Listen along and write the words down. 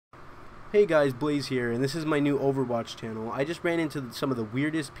Hey guys, Blaze here, and this is my new Overwatch channel. I just ran into some of the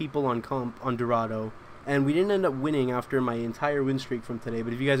weirdest people on comp on Dorado, and we didn't end up winning after my entire win streak from today,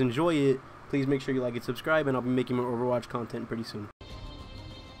 but if you guys enjoy it, please make sure you like and subscribe, and I'll be making more Overwatch content pretty soon.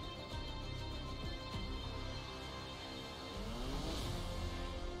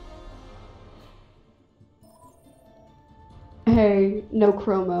 Hey, no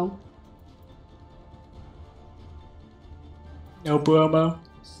chromo. No promo.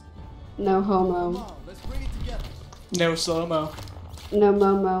 No homo. No slow-mo. No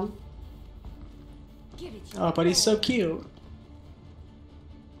momo. Oh, but he's so cute.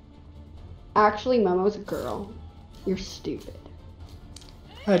 Actually, Momo's a girl. You're stupid.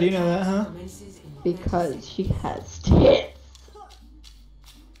 How do you know that, huh? Because she has tits.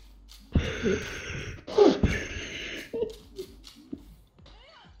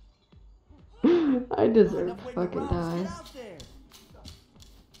 I deserve to fucking die.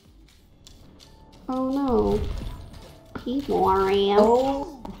 Oh no. He's Mario.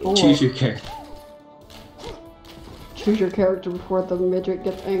 Oh. Choose your character. Choose your character before the midget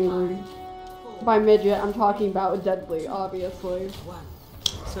gets angry. By midget, I'm talking about Deadly, obviously.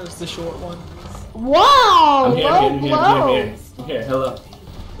 So it's the short one. Wow! I'm here, Low I'm blow! here. I'm here, hello.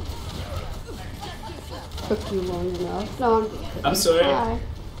 Took you long enough. No, I'm just kidding. I'm sorry. Hi.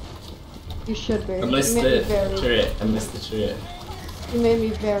 You should be. I missed You made me the very- turret. I missed the turret. You made me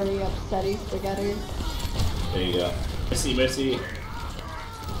very upsetty, spaghetti. There you go. Mercy, mercy.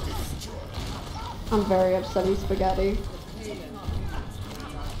 I'm very upsetty, spaghetti.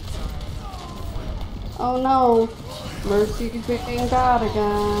 Oh no! Mercy's being bad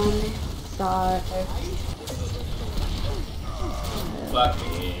again. Sigh. Fuck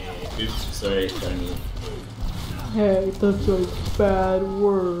me. Oops, sorry, Tony. Hey, that's a bad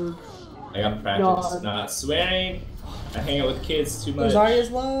word. I got practice not swearing. I hang out with kids too much.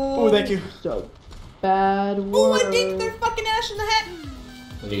 Zarya's low. Oh, thank you. So bad word. Oh, I dinked their fucking ash in the head.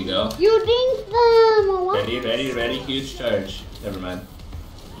 There you go. You dinked them! What? Ready, huge charge. Never mind.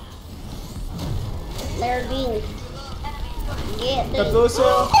 They're dinked. Get Got them. those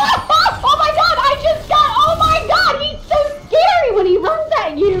Oh my god, I just got, oh my god, he's so scary when he runs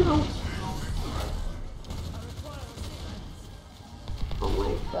at you! Oh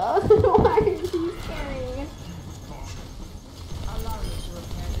my god, why are you scaring me?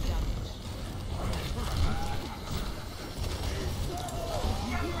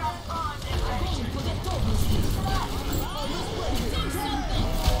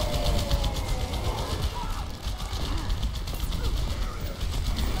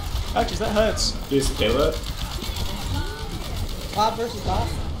 Ouchies, that hurts. Here's Caleb. Bob versus Bob.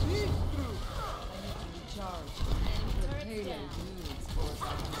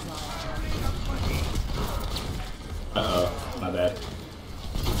 Uh-oh, my bad.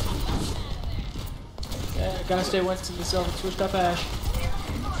 Yeah, gotta stay Winston myself and switched up Ash.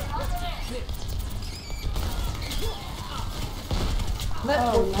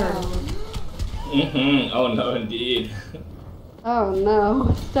 Oh no. Mm-hmm. Oh no, indeed. Oh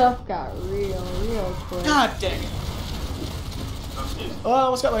no, stuff got real quick. God dang it. Oh, I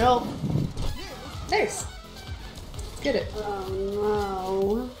almost got my ult. Nice. Let's get it.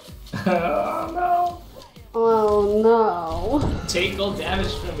 Oh Oh no. no. Oh no. Take gold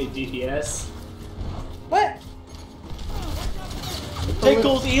damage from me, DPS. What? Take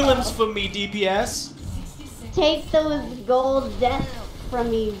gold elims from me, DPS. Take those gold deaths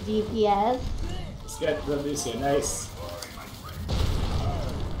from me, DPS. This guy love this here. Nice.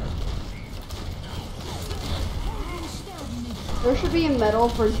 There should be a medal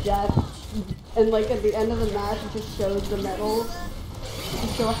for death, and like at the end of the match, it just shows the medals to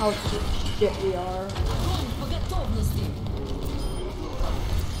show how shit we are.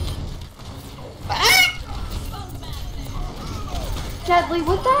 Deadly,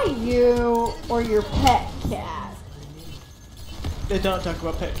 was that you or your pet cat? They don't talk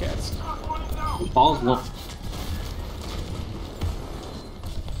about pet cats. Balls one.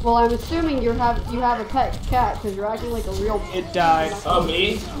 Well, I'm assuming you have a pet cat because you're acting like a real. It died. Oh,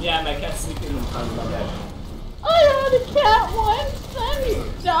 me? Yeah, my cat's sleeping in front of my bed. I had a cat once and he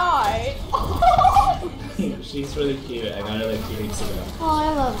died. She's really cute. I got her like 2 weeks ago. Oh,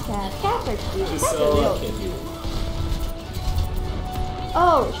 I love cats. Cats are cute. She's Cats so are real cute. cute.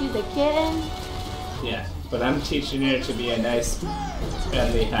 Oh, she's a kitten? Yeah, but I'm teaching her to be a nice,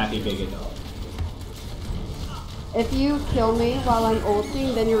 friendly, happy big adult. If you kill me while I'm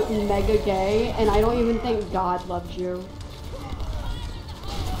ulting, then you're mega gay, and I don't even think God loves you.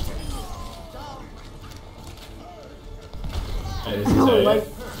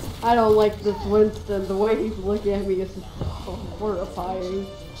 I don't like this Winston. The way he's looking at me is just so horrifying.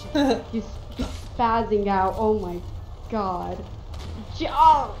 He's spazzing out. Oh my god.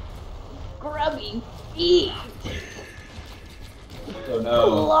 Oh, grubby feet. Oh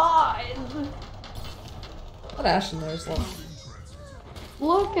no. Claws. What Ash in there is long.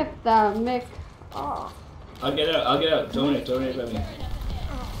 Look at that, Mick. Oh. I'll get out. Don't worry about me.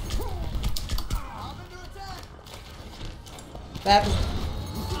 That.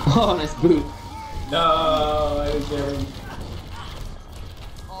 Oh, nice boot. No, I was getting.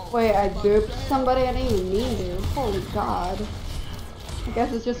 Wait, I booped somebody I didn't even mean to. Holy god. I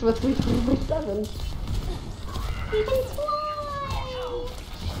guess it's just what we do by 7. You can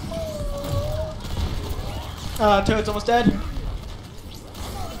fly! Toad's almost dead.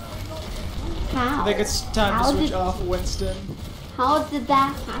 How? I think it's time to switch off Winston. How did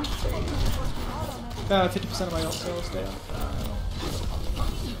that happen? 50% of my ult will stay on.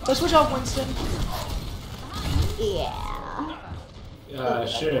 Let's switch off Winston. Yeah.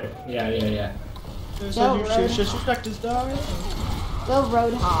 Sure. Yeah. There's Go, a new Road. disrespect his dog. Go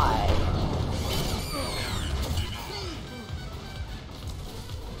road high.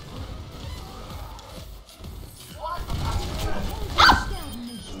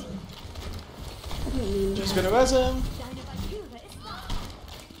 Just gonna res him.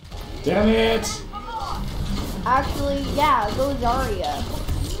 Damn it! Actually, yeah, go Zarya.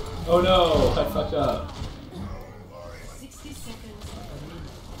 Oh no, I fucked up.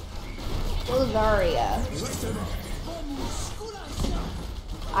 Go Zarya.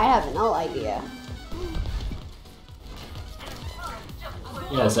 I have no idea.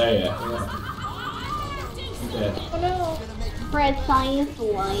 Yeah, sorry. Yeah. I'm dead. Oh no.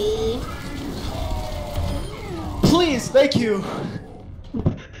 Precisely. Please, thank you.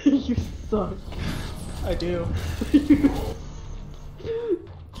 You suck. I do.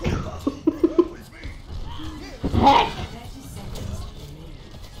 Heck!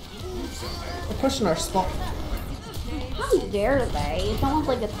 We're pushing our spawn. How dare they? It's almost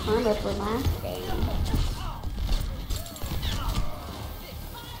like a timer for last game.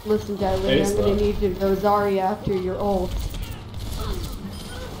 Listen, Deadly, I'm gonna need you to go Zarya after your ult.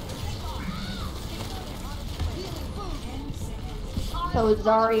 So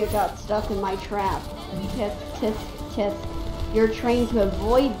Zarya got stuck in my trap. Tisk, tisk, tisk. You're trained to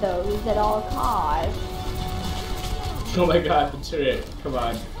avoid those at all costs. Oh my god, the turret. Come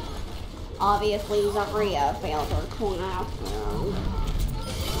on. Obviously, Zarya failed her class.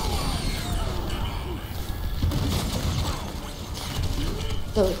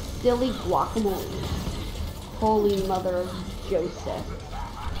 Those silly guacamole. Holy mother of Joseph.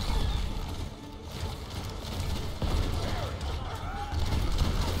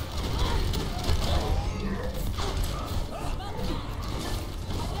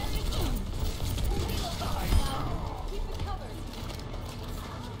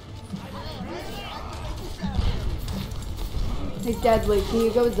 Hey Deadly, can you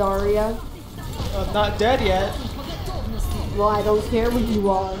go Zarya? I'm not dead yet. Well, I don't care what you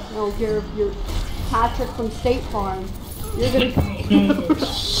are. I don't care if you're Patrick from State Farm. You're gonna.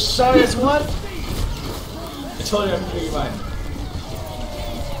 Sorry, it's what? I told you I'm gonna get mine.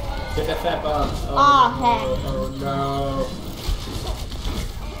 Get that fat bomb. Oh, Ah, heck. Oh no.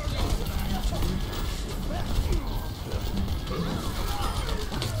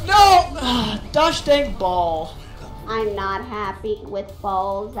 No! Gosh dang ball. I'm not happy with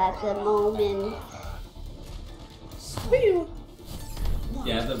balls at the moment. Whew.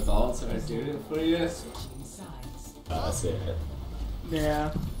 Yeah, the balls are doing it for you. That's it.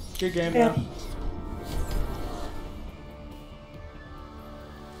 Yeah. Good game, Yeah. though.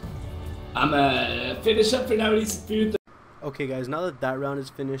 I'm finish up for now. Okay guys, now that that round is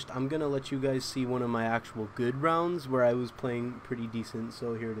finished, I'm gonna let you guys see one of my actual good rounds where I was playing pretty decent,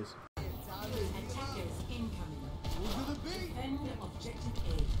 so here it is.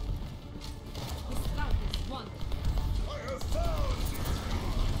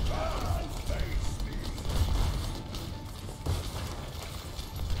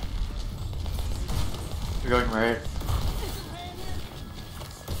 You're going right.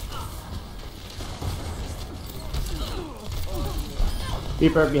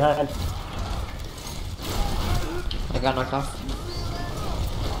 Reaper behind. I got knocked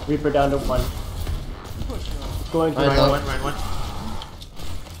off. Reaper down to 1. Going to Ryan right. one, Ryan one.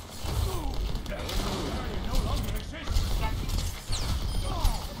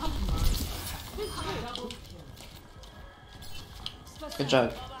 Good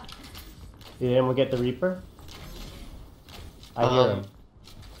job. Did anyone get the Reaper? I hear him.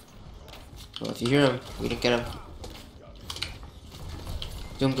 Well, if you hear him, we didn't get him.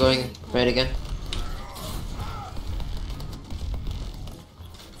 Doom going right again.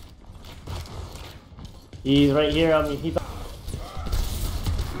 He's right here on me. He's.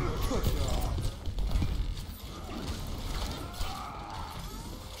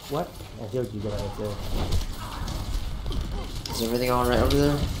 What? I see what you got right there. Is everything alright over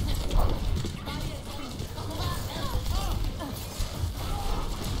there?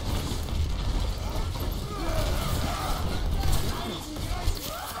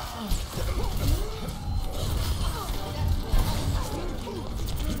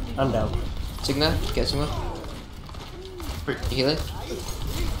 I'm down. Sigma? Get Sigma. You heal it?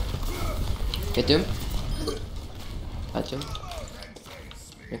 Get him. Got him.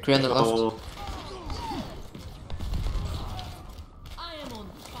 McCree on the left.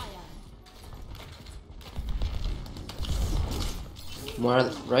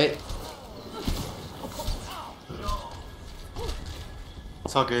 More right.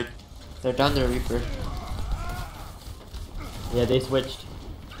 It's all good. They're down there, Reaper. Yeah, they switched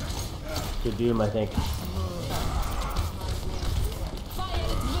to Doom, I think.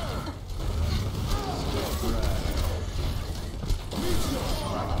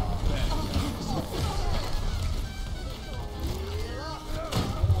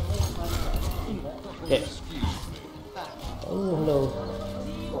 Okay. Oh, hello.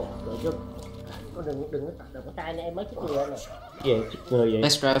 Rồi chứ. Đừng có tay này em mới chích ngừa này. Yeah, chích ngừa vậy.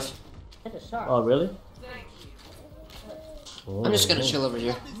 Nice grab. Oh, really? I'm just gonna chill over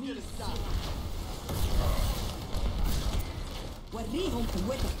here.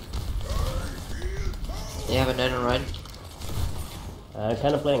 They have a 9 on ride. I'm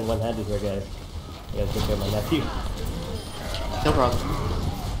kind of playing one-handed here, guys. I gotta take care of my nephew. No problem.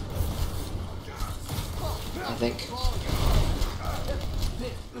 I think.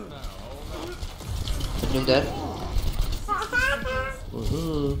 Doom dead.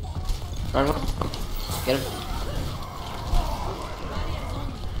 Run one. Get him.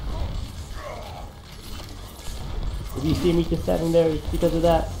 If you see me just standing there, it's because of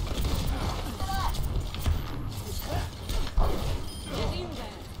that.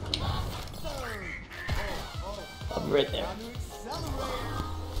 I'll be right there.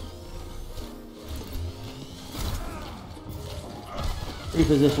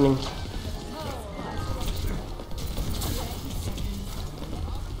 Repositioning.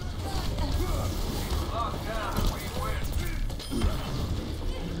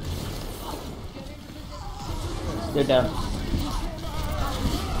 They're down.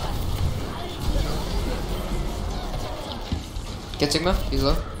 Get Sigma. He's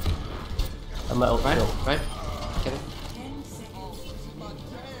low. I'm out. Right. No. Right. Get him.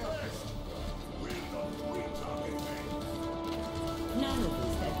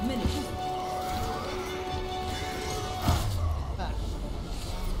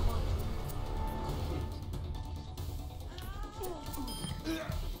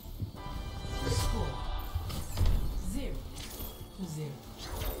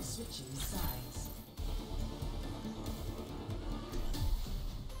 Switching sides.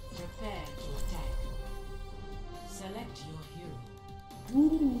 Prepare to attack. Select your hero.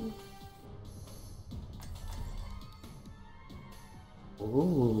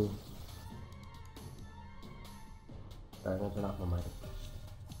 Ooh. Sorry, I'm gonna turn off my mic.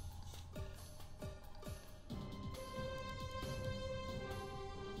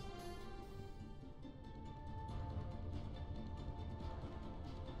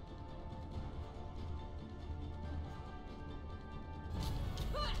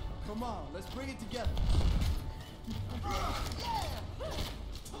 Come on, let's bring it together. How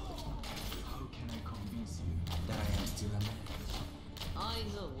can I convince you that I am still a man? I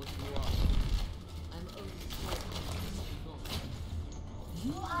know what you are. I'm only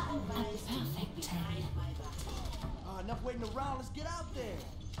you are a perfect 10. Enough waiting around, let's get out there.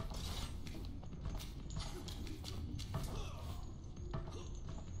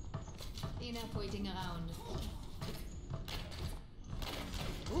 Enough waiting around.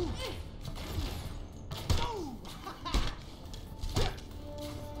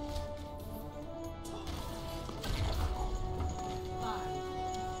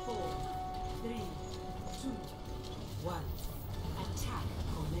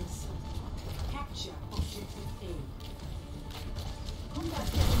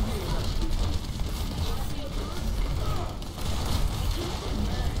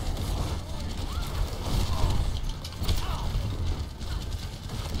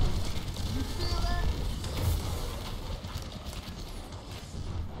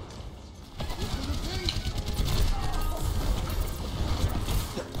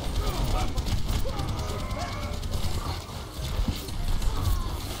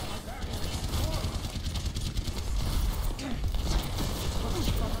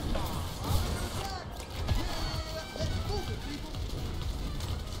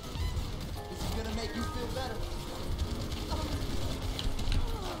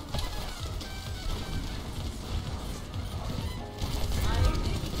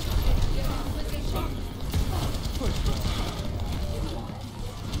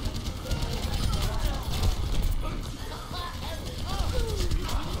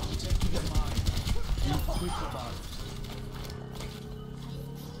 quick about it.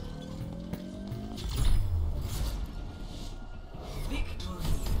 Victory.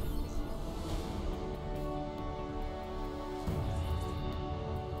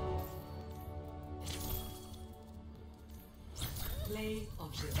 Play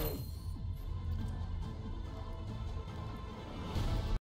of the day.